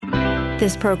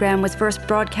This program was first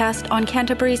broadcast on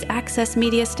Canterbury's access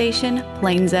media station,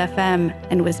 Plains FM,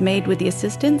 and was made with the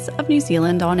assistance of New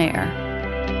Zealand On Air.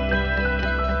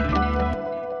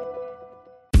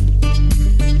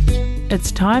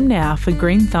 It's time now for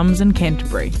Greenthumbs in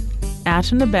Canterbury,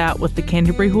 out and about with the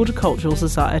Canterbury Horticultural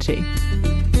Society.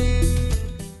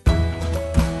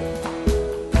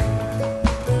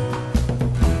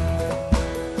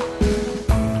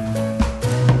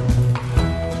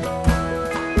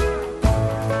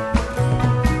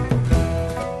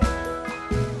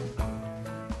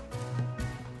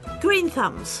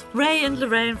 Greenthumbs, Ray and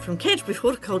Lorraine from Canterbury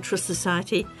Horticultural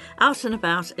Society, out and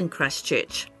about in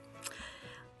Christchurch.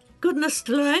 Goodness,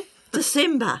 Lorraine,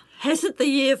 December. Hasn't the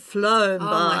year flown by?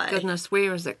 Oh, my goodness,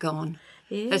 where has it gone?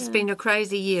 Yeah. It's been a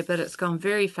crazy year, but it's gone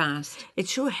very fast. It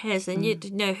sure has, and yet,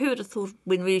 who would have thought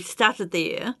when we started the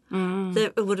year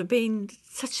that it would have been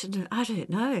such an, I don't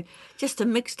know, just a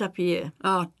mixed-up year.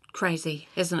 Oh, crazy,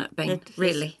 hasn't it been?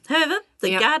 Really. However,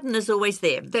 the garden is always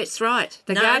there. That's right.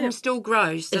 The garden still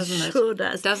grows, doesn't it? It sure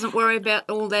does. It doesn't worry about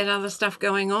all that other stuff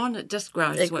going on. It just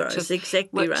grows. It grows,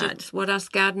 exactly right. Which is what us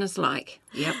gardeners like.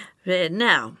 Yep.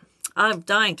 Now, I'm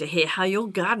dying to hear how your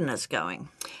garden is going.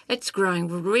 It's growing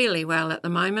really well at the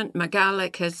moment. My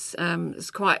garlic it's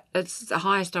the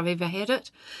highest I've ever had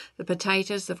it. The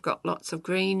potatoes have got lots of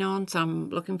green on, so I'm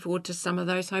looking forward to some of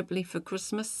those hopefully for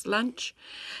Christmas lunch.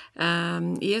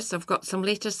 Yes, I've got some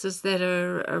lettuces that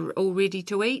are all ready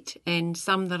to eat, and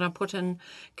some that I put in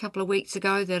a couple of weeks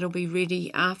ago that'll be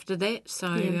ready after that.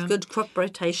 So good crop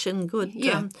rotation, good.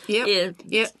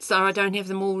 So I don't have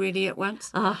them all ready at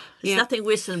once. There's nothing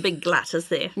worse than a big glut, is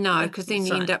there? No, because then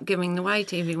you end up giving them away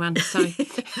to everyone. So,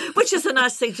 which is a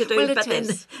nice thing to do. Well, but then,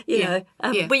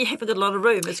 when you haven't got a lot of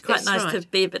room, it's quite nice to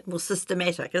be a bit more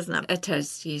systematic, isn't it? It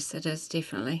is. Yes, it is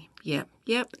definitely. Yep.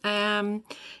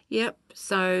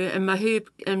 So in my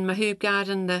herb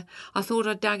garden, I thought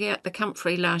I dug out the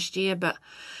comfrey last year, but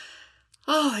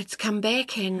it's come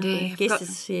back, and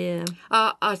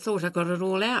I thought I got it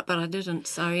all out, but I didn't.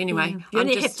 So anyway, you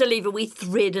only have to leave a wee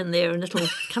thread in there, and it'll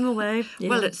come away. Yeah.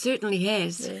 Well, it certainly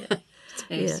has.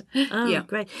 Yeah.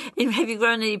 Great. And have you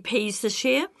grown any peas this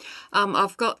year?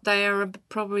 They are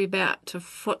probably about a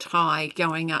foot high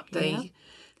going up the.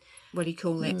 What do you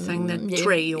call that thing? The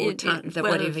tree or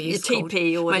whatever you call it.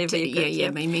 Teepee or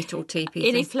whatever. My metal teepee.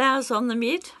 Any flowers on them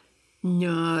yet?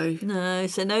 No. No,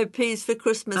 so no peas for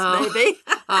Christmas, maybe.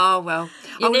 Oh, well.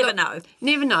 You never know.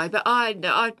 Never know. But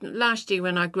I last year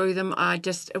when I grew them,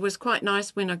 it was quite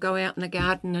nice when I go out in the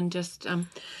garden and just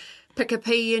pick a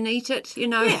pea and eat it,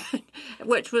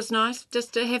 which was nice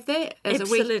just to have that as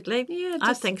Absolutely. a week.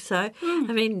 I think so.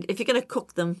 I mean, if you're going to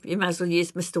cook them, you might as well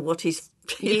use Mr. Watty's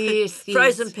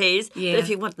frozen peas. Yeah. But if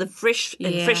you want them fresh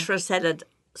for a salad,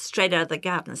 straight out of the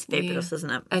garden, it's fabulous, isn't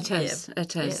it? It is. Yeah.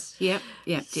 It is.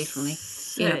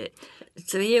 Yeah,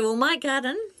 definitely. Well, my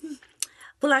garden...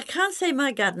 Well, I can't say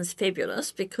my garden's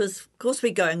fabulous because, of course,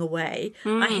 we're going away.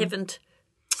 I haven't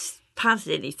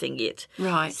planted anything yet.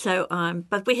 Right. So,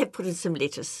 but we have put in some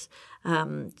lettuce.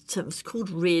 It's called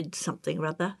red something or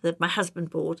other that my husband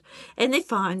bought, and they're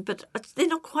fine, but they're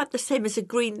not quite the same as a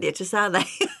green lettuce, are they?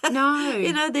 No.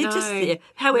 They're just there.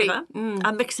 However,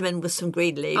 I mix them in with some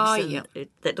green leaves.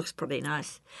 That looks pretty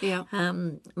nice. Yeah.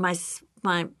 My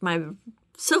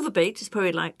silver beet is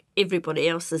probably like everybody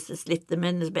else's has left them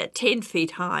in, is about 10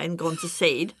 feet high and gone to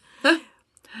seed.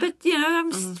 But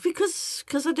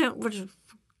because I don't want to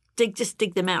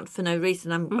dig them out for no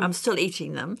reason. I'm still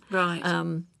eating them.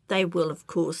 Right. They will, of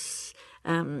course,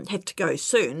 have to go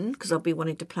soon because I'll be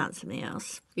wanting to plant something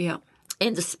else. Yeah.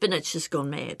 And the spinach has gone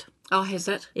mad. Oh, has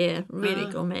it? Yeah, really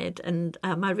gone mad. And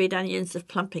my red onions are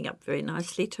plumping up very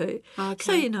nicely too.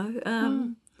 Okay. So,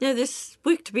 there's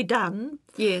work to be done.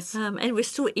 Yes. And we're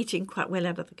still eating quite well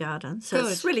out of the garden. So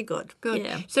it's really good. Good.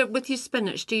 Yeah. So with your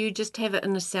spinach, do you just have it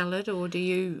in a salad or do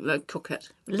you cook it?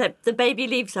 The baby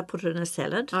leaves, I put it in a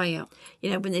salad. Oh, yeah.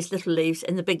 When there's little leaves,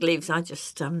 and the big leaves, I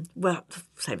just, same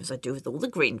as I do with all the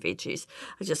green veggies.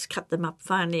 I just cut them up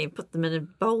finely and put them in a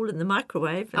bowl in the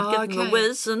microwave and give them a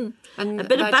whiz and a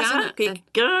bit of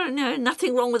butter.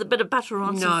 Nothing wrong with a bit of butter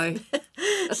on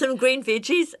some green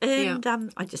veggies. And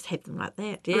I just have them like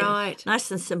that. Yeah. Right. Nice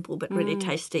and simple, but really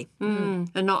tasty. And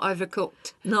not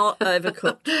overcooked. Not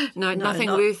overcooked. Nothing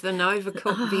worse than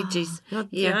overcooked veggies.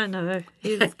 I know.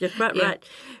 You're quite right.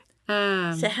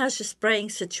 So how's your spraying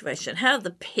situation? How are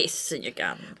the pests in your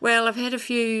garden? Well, I've had a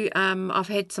few. I've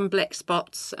had some black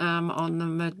spots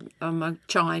on my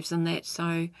chives and that.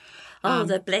 So,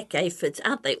 the black aphids,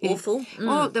 aren't they awful?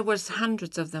 Oh, there was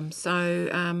hundreds of them.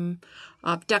 So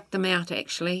I've dug them out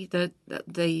actually.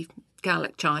 The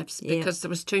garlic chives because there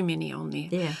was too many on there.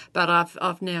 Yeah. But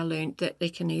I've now learnt that they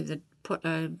can either put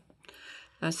a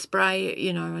spray,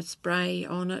 a spray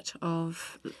on it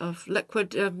of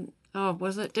liquid.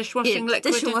 Was it dishwashing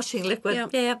liquid? Dishwashing liquid.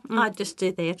 Yeah. I just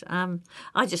do that.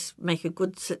 I just make a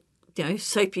good,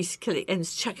 soapy and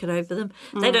chuck it over them.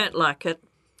 They don't like it.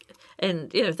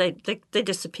 And, they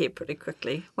disappear pretty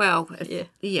quickly. Well,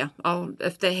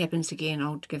 if that happens again,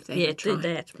 I'll give that a try. Do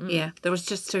that. Yeah, there was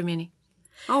just too many.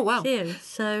 Oh, wow. Yeah,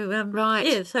 so, right.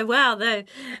 Yeah, so, wow, they're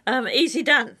easy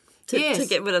done to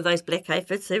get rid of those black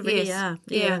aphids. They really are.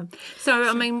 Yeah. So,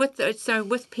 I mean,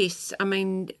 with pests, I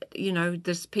mean,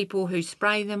 there's people who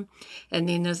spray them and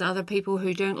then there's other people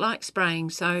who don't like spraying.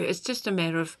 So it's just a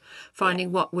matter of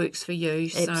finding what works for you.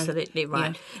 Absolutely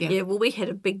right. Yeah, well, we had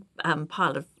a big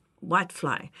pile of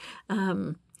whitefly,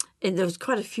 and there was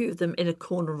quite a few of them in a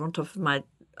corner on top of my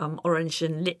orange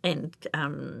and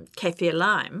kaffir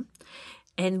lime,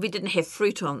 and we didn't have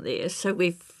fruit on there, so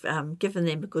we've given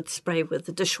them a good spray with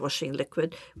the dishwashing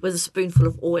liquid with a spoonful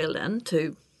of oil in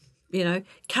to,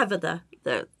 cover the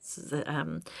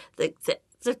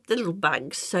little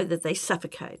bugs so that they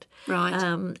suffocate. Right.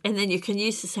 And then you can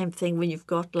use the same thing when you've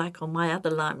got, like on my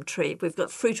other lime tree, we've got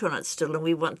fruit on it still and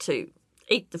we want to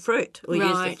eat the fruit or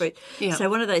use the fruit. Yeah. So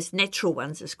one of those natural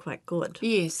ones is quite good.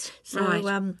 Yes. So,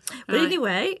 but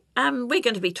anyway, we're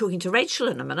going to be talking to Rachael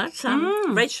in a minute.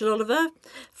 Rachael Oliver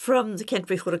from the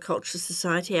Canterbury Horticultural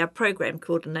Society, our program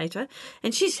coordinator,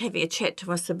 and she's having a chat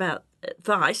to us about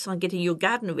advice on getting your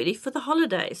garden ready for the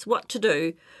holidays, what to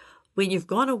do when you've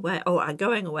gone away or are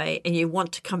going away and you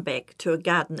want to come back to a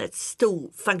garden that's still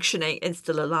functioning and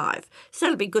still alive. So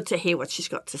it'll be good to hear what she's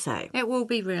got to say. It will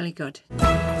be really good.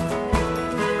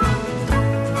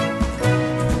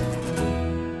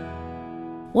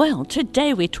 Well,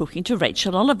 today we're talking to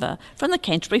Rachael Oliver from the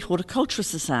Canterbury Horticultural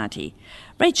Society.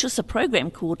 Rachel's a program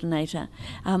coordinator,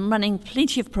 running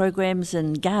plenty of programs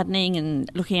in gardening and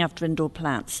looking after indoor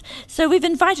plants. So we've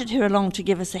invited her along to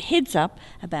give us a heads up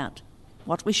about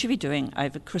what we should be doing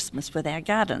over Christmas with our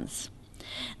gardens.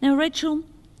 Now, Rachael,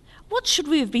 what should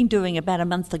we have been doing about a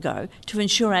month ago to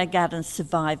ensure our gardens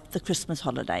survive the Christmas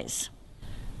holidays?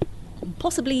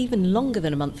 Possibly even longer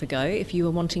than a month ago if you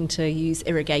were wanting to use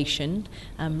irrigation.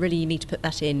 Really you need to put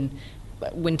that in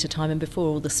winter time and before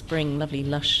all the spring, lovely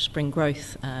lush spring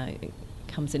growth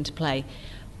comes into play.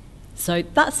 So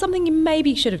that's something you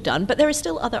maybe should have done, but there are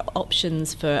still other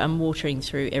options for watering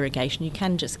through irrigation. You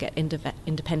can just get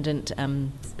independent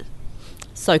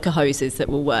soaker hoses that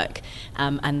will work,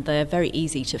 and they're very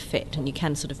easy to fit, and you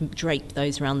can sort of drape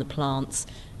those around the plants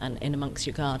and in amongst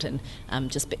your garden.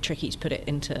 Just a bit tricky to put it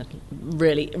into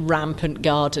really rampant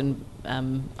garden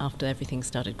after everything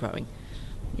started growing.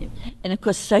 Yeah. And of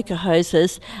course, soaker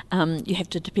hoses, you have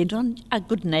to depend on a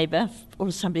good neighbour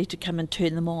or somebody to come and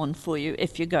turn them on for you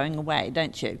if you're going away,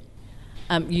 don't you?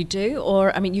 You do,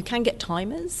 or you can get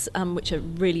timers, which are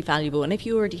really valuable. And if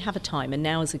you already have a timer,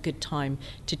 now is a good time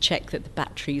to check that the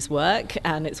batteries work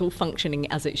and it's all functioning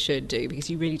as it should do, because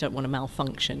you really don't want to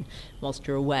malfunction whilst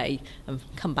you're away and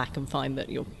come back and find that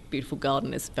your beautiful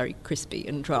garden is very crispy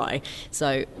and dry.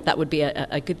 So that would be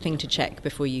a good thing to check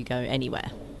before you go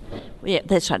anywhere. Yeah,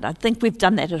 that's right. I think we've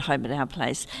done that at home at our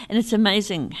place, and it's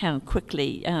amazing how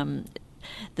quickly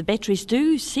the batteries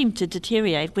do seem to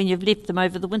deteriorate when you've left them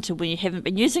over the winter when you haven't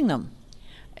been using them.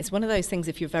 It's one of those things,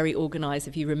 if you're very organised,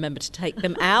 if you remember to take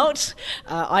them out.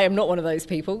 I am not one of those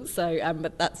people, so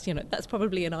but that's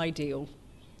probably an ideal.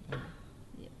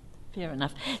 Yeah, fair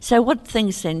enough. So what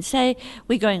things then? Say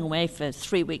we're going away for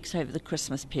 3 weeks over the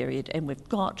Christmas period and we've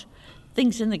got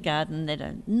things in the garden that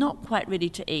are not quite ready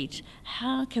to eat.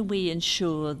 How can we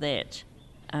ensure that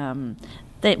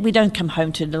that we don't come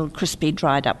home to little crispy,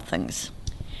 dried up things?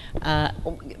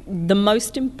 The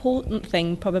most important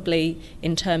thing probably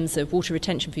in terms of water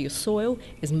retention for your soil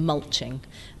is mulching.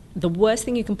 The worst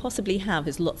thing you can possibly have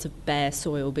is lots of bare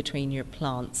soil between your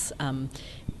plants.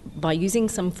 By using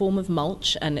some form of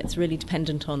mulch, and it's really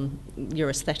dependent on your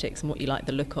aesthetics and what you like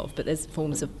the look of, but there's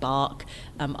forms of bark,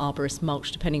 arborist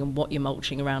mulch, depending on what you're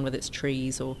mulching around, whether it's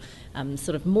trees or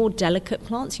sort of more delicate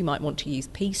plants, you might want to use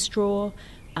pea straw.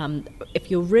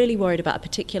 If you're really worried about a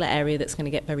particular area that's going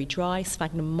to get very dry,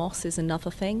 sphagnum moss is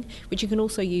another thing, which you can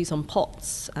also use on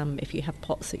pots if you have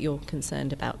pots that you're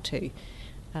concerned about too.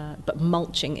 But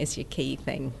mulching is your key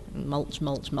thing. Mulch.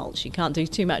 You can't do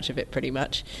too much of it pretty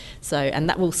much. So, and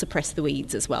that will suppress the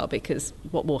weeds as well, because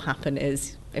what will happen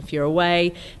is if you're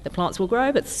away, the plants will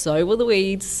grow, but so will the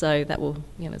weeds. So that will,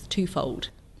 it's twofold.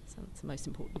 The most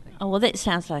important thing. Oh, well, that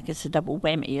sounds like it's a double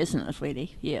whammy, isn't it,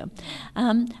 really? Yeah.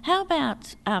 How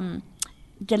about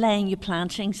delaying your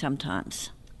planting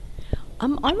sometimes?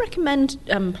 I recommend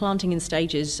planting in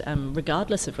stages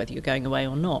regardless of whether you're going away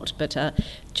or not, but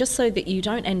just so that you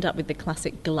don't end up with the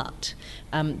classic glut.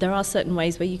 There are certain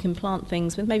ways where you can plant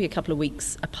things with maybe a couple of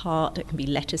weeks apart. It can be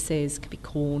lettuces, it can be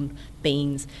corn,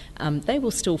 beans. They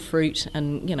will still fruit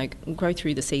and, grow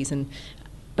through the season.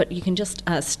 But you can just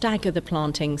stagger the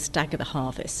planting, stagger the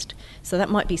harvest. So that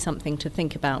might be something to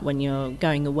think about when you're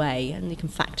going away, and you can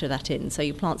factor that in. So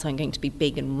your plants aren't going to be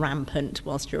big and rampant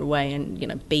whilst you're away,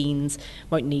 and beans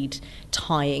won't need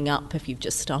tying up if you've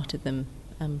just started them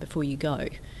before you go.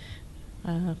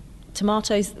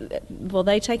 Tomatoes, well,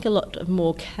 they take a lot of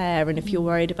more care, and if you're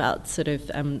worried about sort of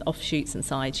offshoots and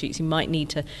side shoots, you might need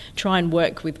to try and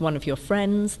work with one of your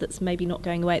friends that's maybe not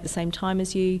going away at the same time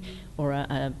as you, or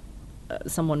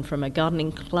someone from a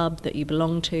gardening club that you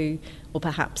belong to, or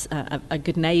perhaps a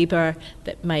good neighbour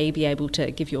that may be able to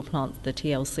give your plants the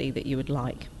TLC that you would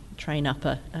like. Train up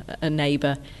a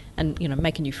neighbour and,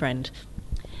 make a new friend.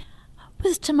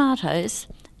 With tomatoes,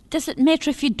 does it matter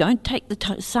if you don't take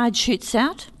the side shoots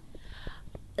out?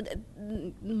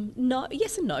 No,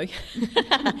 yes and no.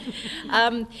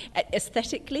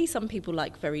 Aesthetically, some people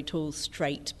like very tall,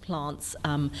 straight plants.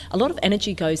 A lot of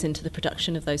energy goes into the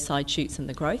production of those side shoots and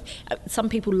the growth. Some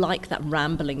people like that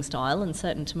rambling style, and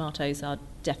certain tomatoes are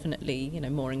definitely,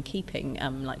 more in keeping,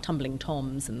 like tumbling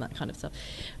toms and that kind of stuff.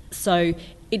 So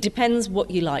it depends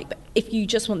what you like. But if you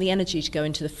just want the energy to go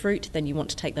into the fruit, then you want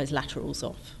to take those laterals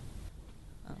off.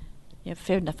 Yeah,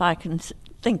 fair enough. I can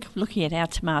think, looking at our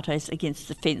tomatoes against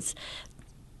the fence,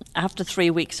 after 3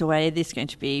 weeks away, there's going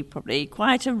to be probably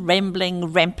quite a rambling,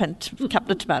 rampant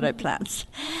couple of tomato plants.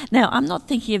 Now, I'm not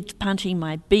thinking of planting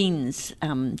my beans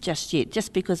just yet,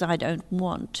 just because I don't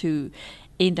want to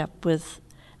end up with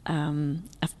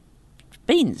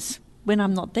beans when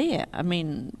I'm not there. I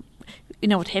mean, you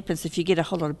know what happens if you get a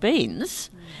whole lot of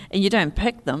beans and you don't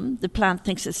pick them, the plant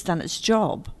thinks it's done its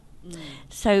job.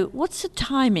 So what's the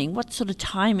timing? What sort of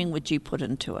timing would you put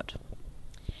into it?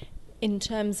 In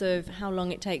terms of how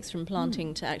long it takes from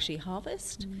planting to actually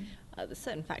harvest? There's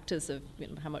certain factors of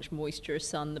how much moisture,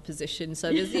 sun, the position.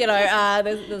 So there's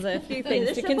there's a few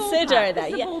things to consider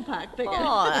there. Ballpark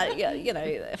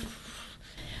figure.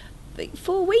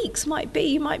 4 weeks might be.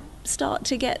 You might start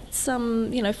to get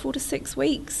some, 4 to 6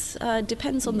 weeks.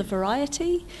 Depends on the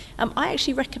variety. I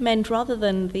actually recommend, rather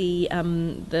than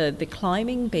the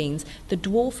climbing beans, the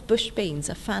dwarf bush beans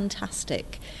are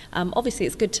fantastic. Obviously,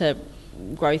 it's good to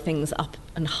grow things up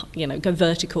and go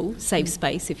vertical, save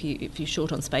space if you're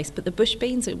short on space. But the bush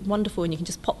beans are wonderful, and you can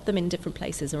just pop them in different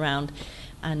places around.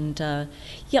 And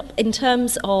in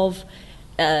terms of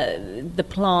the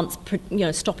plants,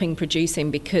 stopping producing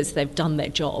because they've done their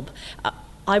job,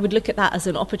 I would look at that as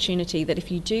an opportunity that if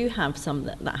you do have some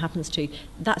that happens to,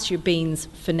 that's your beans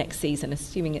for next season,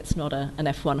 assuming it's not an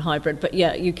F1 hybrid. But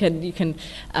you can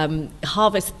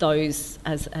harvest those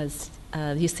as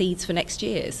your seeds for next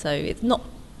year. So it's not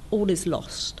all is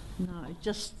lost. No,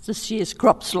 just this year's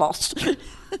crop's lost.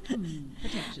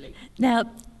 Potentially. Now,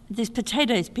 there's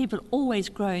potatoes. People always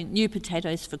grow new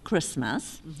potatoes for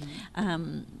Christmas.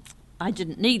 I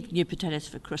didn't need new potatoes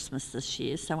for Christmas this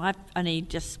year, so I've only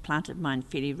just planted mine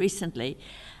fairly recently.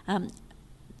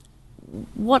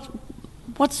 What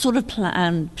sort of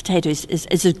potatoes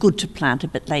is it good to plant a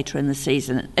bit later in the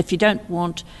season? If you don't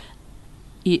want,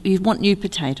 you want new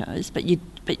potatoes, but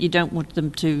you don't want them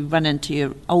to run into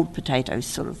your old potatoes,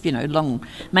 sort of, long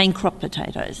main crop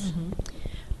potatoes.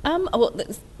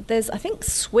 There's I think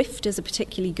Swift is a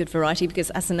particularly good variety because,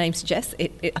 as the name suggests, I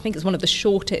think it's one of the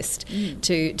shortest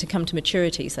to come to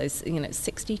maturity. So,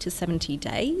 60 to 70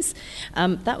 days.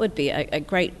 That would be a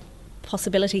great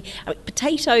possibility.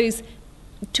 Potatoes,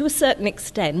 to a certain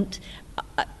extent,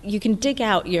 you can dig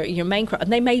out your main crop,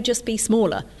 and they may just be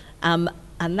smaller. And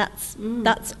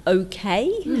that's okay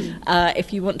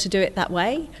if you want to do it that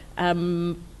way,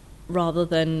 rather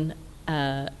than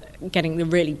getting the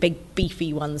really big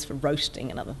beefy ones for roasting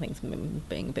and other things,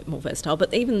 being a bit more versatile.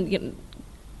 But even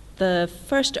the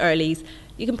first earlies,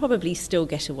 you can probably still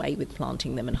get away with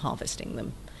planting them and harvesting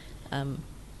them.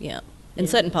 In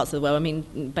certain parts of the world, I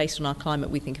mean, based on our climate,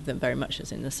 we think of them very much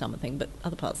as in the summer thing, but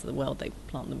other parts of the world, they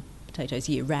plant them potatoes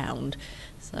year round.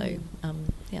 So,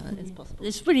 it's possible.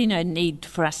 There's really no need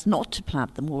for us not to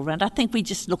plant them all round. I think we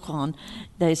just look on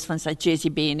those ones like Jersey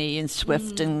Beanie and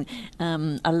Swift, and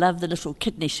I love the little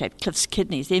kidney-shaped Cliff's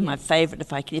kidneys. They're my favourite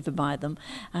if I could ever buy them.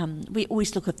 We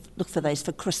always look for those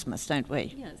for Christmas, don't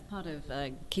we? Yeah, it's part of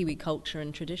Kiwi culture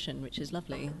and tradition, which is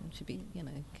lovely. It should be,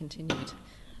 continued.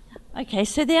 Okay,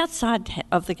 so the outside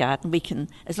of the garden, we can,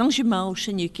 as long as you mulch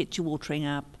and you get your watering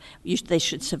up, they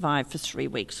should survive for 3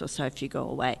 weeks or so if you go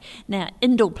away. Now,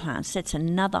 indoor plants, that's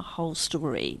another whole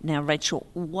story. Now, Rachael,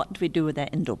 what do we do with our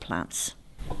indoor plants?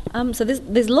 So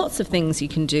there's lots of things you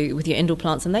can do with your indoor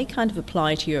plants, and they kind of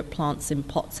apply to your plants in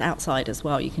pots outside as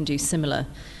well. You can do similar,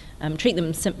 treat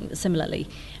them similarly.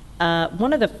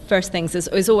 One of the first things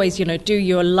is always, do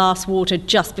your last water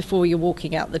just before you're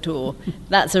walking out the door.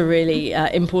 That's a really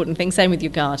important thing. Same with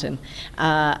your garden.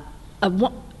 A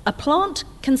plant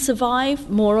can survive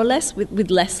more or less with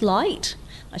less light.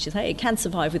 I should say it can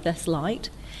survive with less light,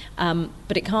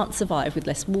 but it can't survive with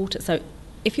less water. So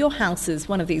if your house is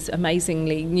one of these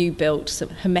amazingly new built, sort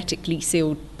of hermetically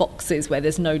sealed boxes where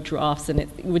there's no drafts and it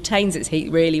retains its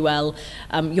heat really well,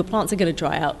 your plants are going to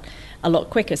dry out a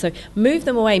lot quicker. So move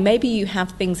them away. Maybe you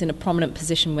have things in a prominent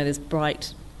position where there's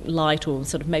bright light or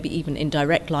sort of maybe even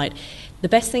indirect light. The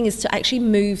best thing is to actually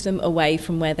move them away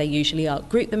from where they usually are.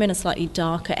 Group them in a slightly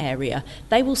darker area.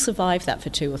 They will survive that for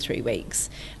 2 or 3 weeks,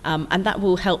 and that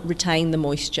will help retain the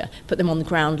moisture. Put them on the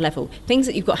ground level. Things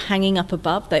that you've got hanging up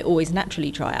above, they always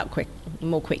naturally dry out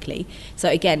more quickly. So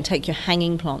again, take your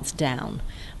hanging plants down.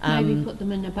 Maybe put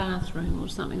them in the bathroom or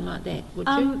something like that, would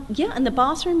you? Yeah, and the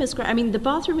bathroom is great. I mean, the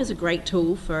bathroom is a great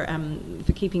tool for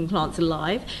keeping plants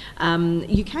alive.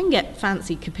 You can get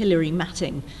fancy capillary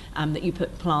matting that you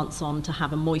put plants on to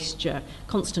have a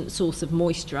constant source of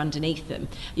moisture underneath them.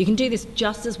 You can do this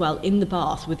just as well in the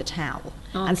bath with a towel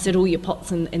and set all your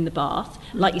pots in the bath.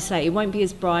 Like you say, it won't be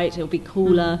as bright, it'll be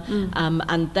cooler,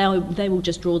 and they will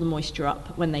just draw the moisture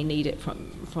up when they need it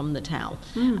from the towel.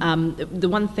 The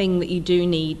one thing that you do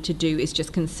need to do is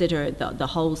just consider the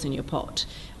holes in your pot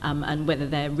and whether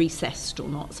they're recessed or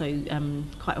not. So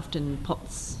quite often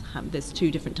pots there's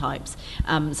 2 different types.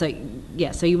 So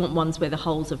you want ones where the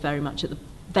holes are very much at the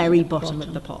very bottom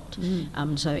of the pot,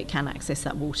 so it can access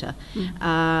that water.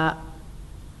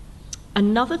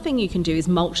 Another thing you can do is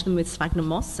mulch them with sphagnum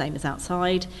moss, same as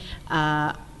outside.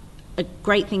 A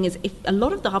great thing is if a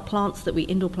lot of our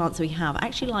indoor plants that we have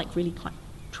actually like really quite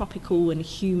tropical and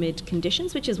humid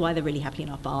conditions, which is why they're really happy in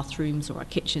our bathrooms or our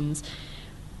kitchens.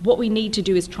 What we need to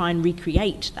do is try and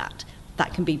recreate that.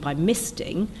 That can be by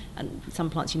misting, and some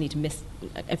plants you need to mist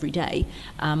every day,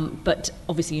 but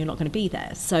obviously you're not going to be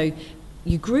there. So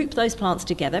you group those plants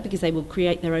together because they will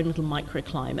create their own little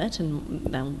microclimate, and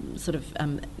they'll sort of,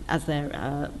 as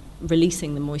they're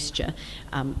releasing the moisture,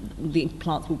 the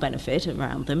plants will benefit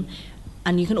around them.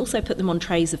 And you can also put them on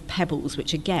trays of pebbles,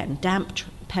 which again, damp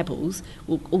pebbles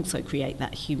will also create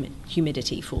that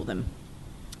humidity for them.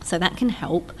 So that can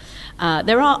help.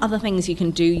 There are other things you can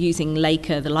do using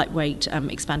Laker, the lightweight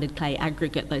expanded clay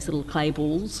aggregate, those little clay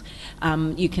balls.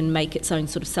 You can make its own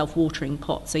sort of self-watering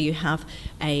pot. So you have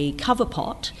a cover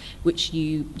pot, which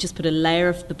you just put a layer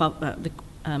of the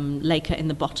Laker in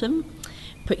the bottom,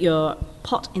 put your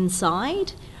pot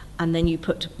inside, and then you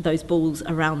put those balls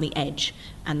around the edge,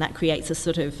 and that creates a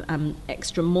sort of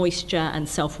extra moisture and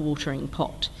self-watering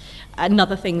pot.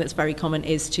 Another thing that's very common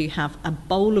is to have a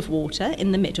bowl of water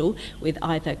in the middle with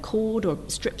either cord or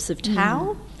strips of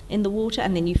towel in the water,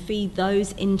 and then you feed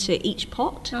those into each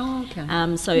pot. Oh,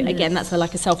 okay. So again, that's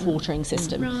like a self-watering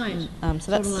system. Right. So that's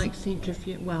sort of like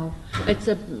centrifuge. Well, it's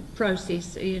a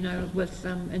process, with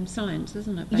in science,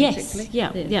 isn't it? Basically.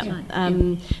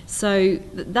 Yes. So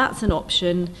that's an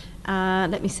option.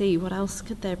 Let me see, what else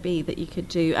could there be that you could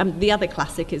do? The other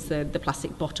classic is the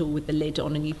plastic bottle with the lid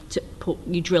on, and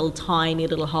you drill tiny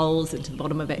little holes into the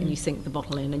bottom of it, and you sink the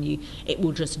bottle in, and it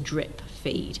will just drip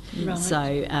feed. Right.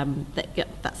 So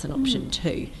that's an option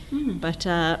too. But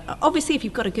obviously, if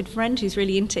you've got a good friend who's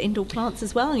really into indoor plants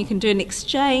as well, and you can do an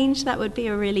exchange, that would be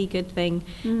a really good thing.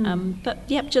 But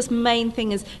just main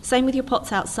thing is same with your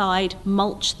pots outside.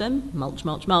 Mulch them, mulch,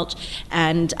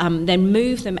 and then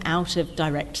move them out of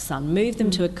direct sun. Move them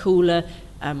to a cooler,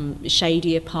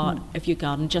 shadier part of your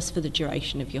garden just for the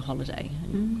duration of your holiday.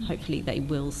 And hopefully they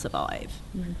will survive.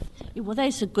 Yeah, well,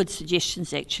 those are good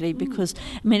suggestions actually, because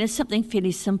it's something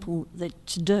fairly simple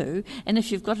to do, and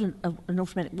if you've got an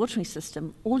automatic watering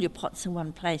system, all your pots in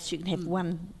one place, you can have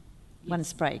one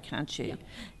spray, can't you?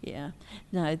 Yeah.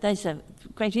 No, those are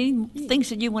great. Any things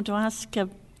that you want to ask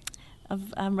of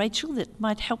Rachael that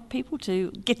might help people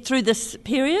to get through this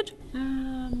period?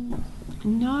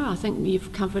 No, I think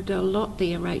you've covered a lot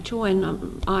there, Rachael,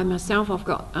 and I myself, I've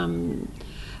got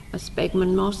a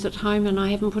sphagnum moss at home, and I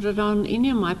haven't put it on any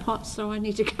of my pots, so I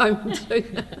need to go and do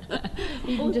that.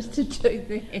 Even just to do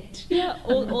that. Yeah,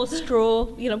 or straw,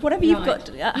 whatever you've got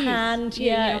at hand,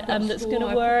 that's going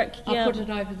to work. I put it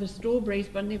over the strawberries,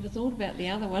 but I never thought about the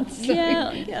other ones. So.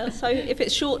 Yeah. So if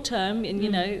it's short term and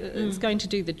it's going to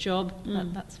do the job,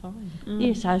 that's fine.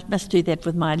 Yes, I must do that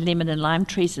with my lemon and lime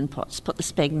trees in pots. Put the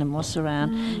sphagnum moss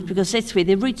around because that's where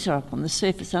their roots are up on the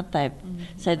surface, aren't they?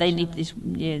 So they need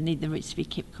the roots to be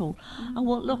kept cool. Oh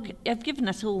well, look, I've given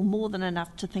us all more than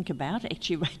enough to think about,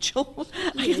 actually, Rachel.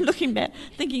 I'm looking back,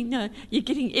 thinking, no, you're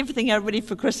getting everything out ready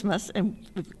for Christmas, and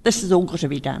this has all got to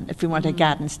be done if we want our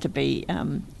gardens to be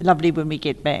lovely when we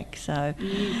get back. So,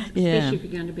 especially if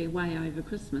you're going to be away over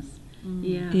Christmas.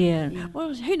 Yeah.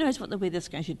 Well, who knows what the weather's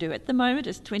going to do? At the moment,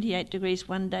 it's 28 degrees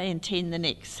one day and 10 the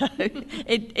next. So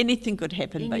anything could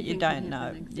happen, but you don't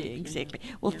know. Exactly. Yeah, exactly.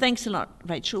 Well, thanks a lot,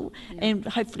 Rachel, and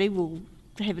hopefully we'll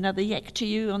have another yak to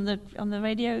you on the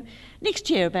radio next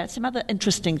year about some other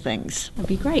interesting things. That'd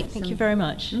be great. Thank you very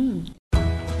much.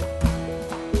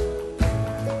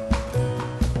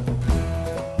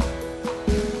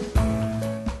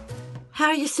 How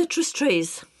are your citrus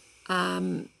trees?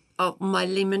 My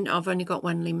lemon, I've only got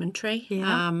one lemon tree,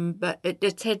 but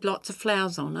it's had lots of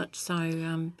flowers on it, so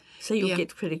you'll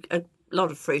get a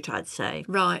lot of fruit, I'd say.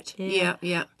 Right. Yeah.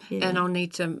 And I'll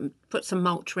need to put some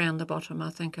mulch around the bottom. I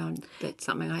think that's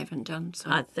something I haven't done. So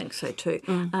I think so too.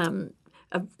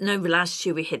 No, last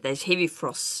year we had those heavy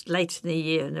frosts late in the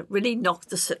year, and it really knocked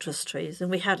the citrus trees, and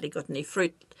we hardly got any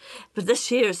fruit. But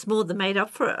this year it's more than made up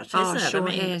for it, isn't it? Sure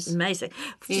has. Amazing.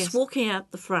 Just walking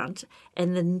out the front,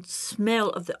 and the smell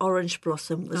of the orange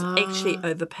blossom was actually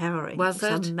overpowering. Was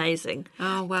it? It's amazing.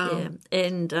 Oh, wow.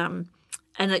 Yeah.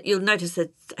 And you'll notice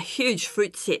it's a huge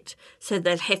fruit set, so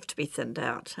they'd have to be thinned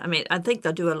out. I mean, I think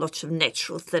they'll do a lot of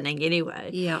natural thinning anyway.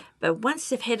 Yeah. But once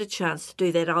they've had a chance to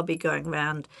do that, I'll be going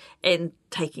around and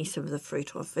taking some of the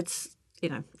fruit off. It's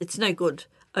no good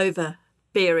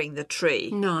overbearing the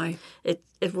tree. No.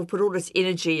 It will put all its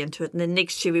energy into it, and then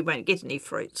next year we won't get any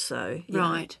fruit. So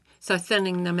right. So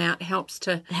thinning them out helps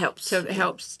to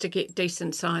get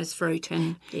decent sized fruit,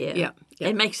 and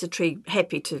it makes the tree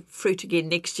happy to fruit again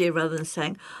next year rather than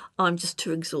saying, I'm just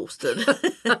too exhausted.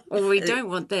 Well, we don't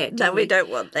want that. We don't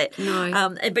want that.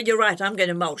 No. But you're right. I'm going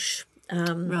to mulch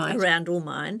around all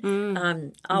mine.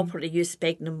 I'll probably use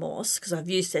sphagnum moss because I've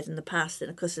used that in the past, and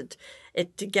of course it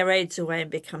degrades away and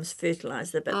becomes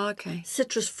fertiliser. But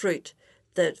citrus fruit,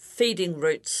 the feeding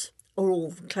roots are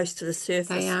all close to the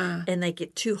surface. They are. And they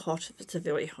get too hot if it's a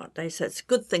very hot day. So it's a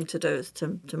good thing to do is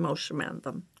to mulch around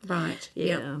them. Right.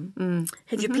 Yeah.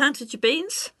 Have you planted your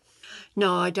beans?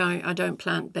 No, I don't. I don't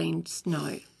plant beans,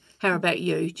 no. How about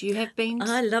you? Do you have beans?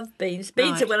 I love beans.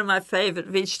 Beans are one of my favourite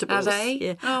vegetables. Are they?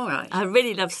 Yeah. Oh, right. I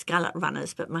really love scarlet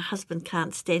runners, but my husband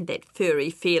can't stand that furry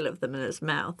feel of them in his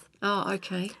mouth. Oh,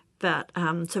 okay. But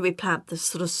so we plant the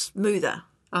sort of smoother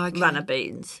runner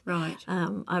beans. Right.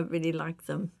 I really like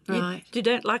them. Right. You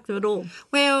don't like them at all?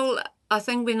 Well, I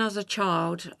think when I was a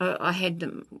child, I had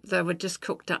them. They were just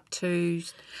cooked up too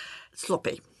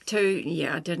sloppy.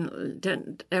 I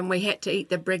didn't, and we had to eat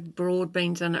the big broad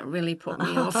beans, and it really put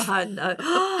me off. I know.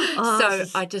 So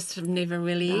I just have never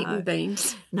really eaten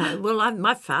beans. No, well,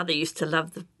 my father used to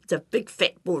love the big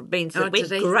fat broad beans that went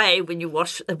grey when you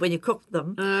cook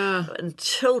them. And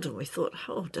children, we thought,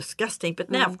 disgusting. But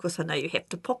now, of course, I know you have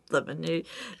to pop them, and you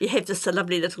have just a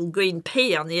lovely little green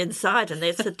pea on the inside, and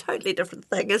that's a totally different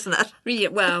thing, isn't it? Yeah,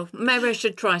 well, maybe I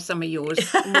should try some of yours.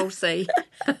 We'll see.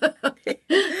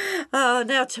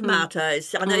 Now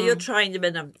tomatoes. I know you're trying them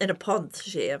in a pond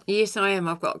this year. Yes, I am.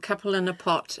 I've got a couple in a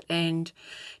pot, and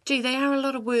gee, they are a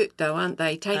lot of work, though, aren't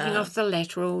they? Taking off the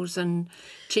laterals and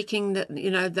checking that,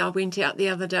 I went out the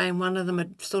other day and one of them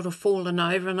had sort of fallen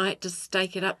over, and I had to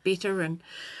stake it up better. And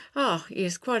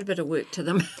yes, quite a bit of work to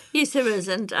them. Yes, there is,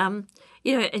 and and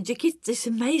you get this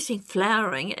amazing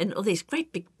flowering and all these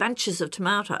great big bunches of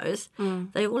tomatoes.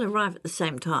 They all arrive at the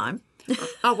same time.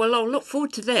 Oh, well, I'll look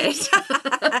forward to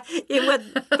that.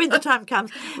 When the time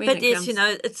comes.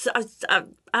 I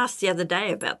asked the other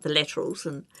day about the laterals,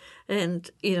 and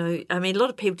I mean, a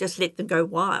lot of people just let them go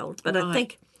wild, but I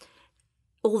think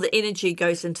all the energy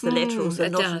goes into the laterals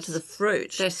and not into the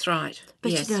fruit. That's right.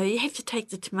 But, you have to take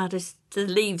the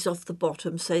leaves off the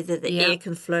bottom so that the air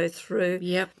can flow through.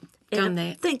 Yep. Done that.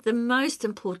 I think the most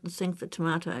important thing for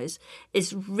tomatoes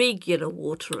is regular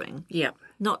watering. Yeah.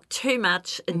 Not too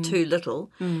much and too little,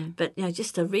 but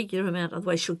just a regular amount.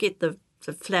 Otherwise, you'll get the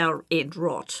flower end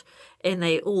rot, and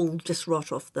they all just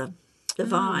rot off the the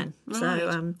vine. Right.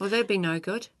 So, well, that'd be no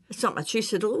good. It's not much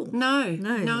use at all.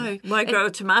 No. Why grow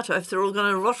a tomato if they're all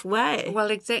going to rot away? Well,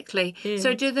 exactly. Yeah.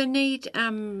 So do they need,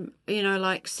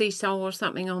 like sea salt or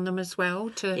something on them as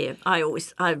well? Yeah, I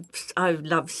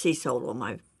love sea salt on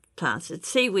my plants. It's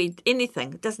seaweed,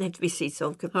 anything. It doesn't have to be sea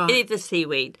salt. Any of the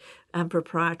seaweed,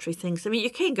 proprietary things. I mean, you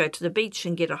can go to the beach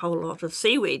and get a whole lot of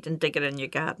seaweed and dig it in your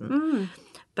garden.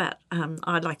 But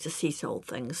I like to sea salt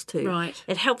things too. Right.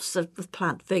 It helps with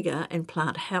plant vigour and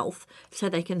plant health so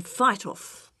they can fight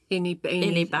off any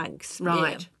bugs.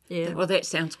 Right. Yeah. Well, that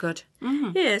sounds good.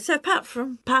 Yeah, so apart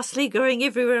from parsley growing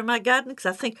everywhere in my garden, because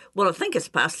I think it's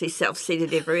parsley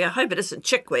self-seeded everywhere. I hope it isn't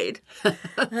chickweed.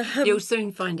 You'll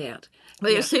soon find out.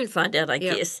 Well, you'll soon find out, I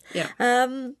guess. Yeah.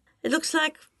 It looks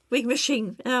like we're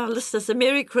wishing our listeners a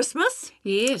Merry Christmas.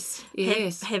 Yes.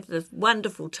 Have a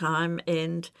wonderful time.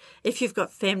 And if you've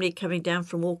got family coming down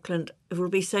from Auckland, it will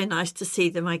be so nice to see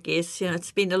them, I guess.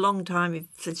 It's been a long time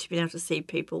since you've been able to see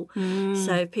people.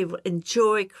 So people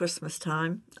enjoy Christmas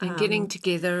time. And getting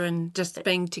together and just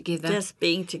being together. Just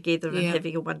being together and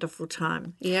having a wonderful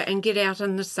time. Yeah, and get out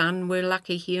in the sun. We're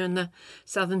lucky here in the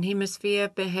Southern Hemisphere,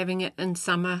 but having it in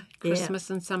summer, Christmas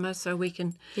and summer, so we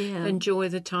can enjoy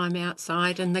the time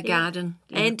outside in the garden.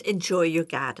 And enjoy your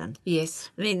garden. Yes.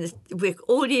 I mean, work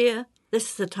all year.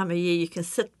 This is the time of year you can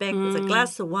sit back with a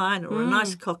glass of wine or a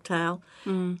nice cocktail,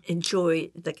 enjoy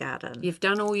the garden. You've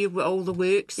done all the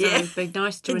work, so it'd be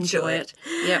nice to enjoy it.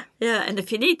 Yeah. Yeah, and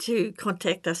if you need to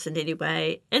contact us in any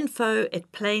way,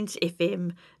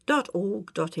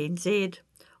 info@plainsfm.org.nz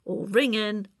or ring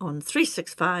in on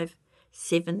 365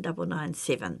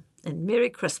 7997. And Merry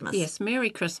Christmas. Yes, Merry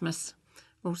Christmas.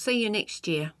 We'll see you next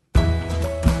year.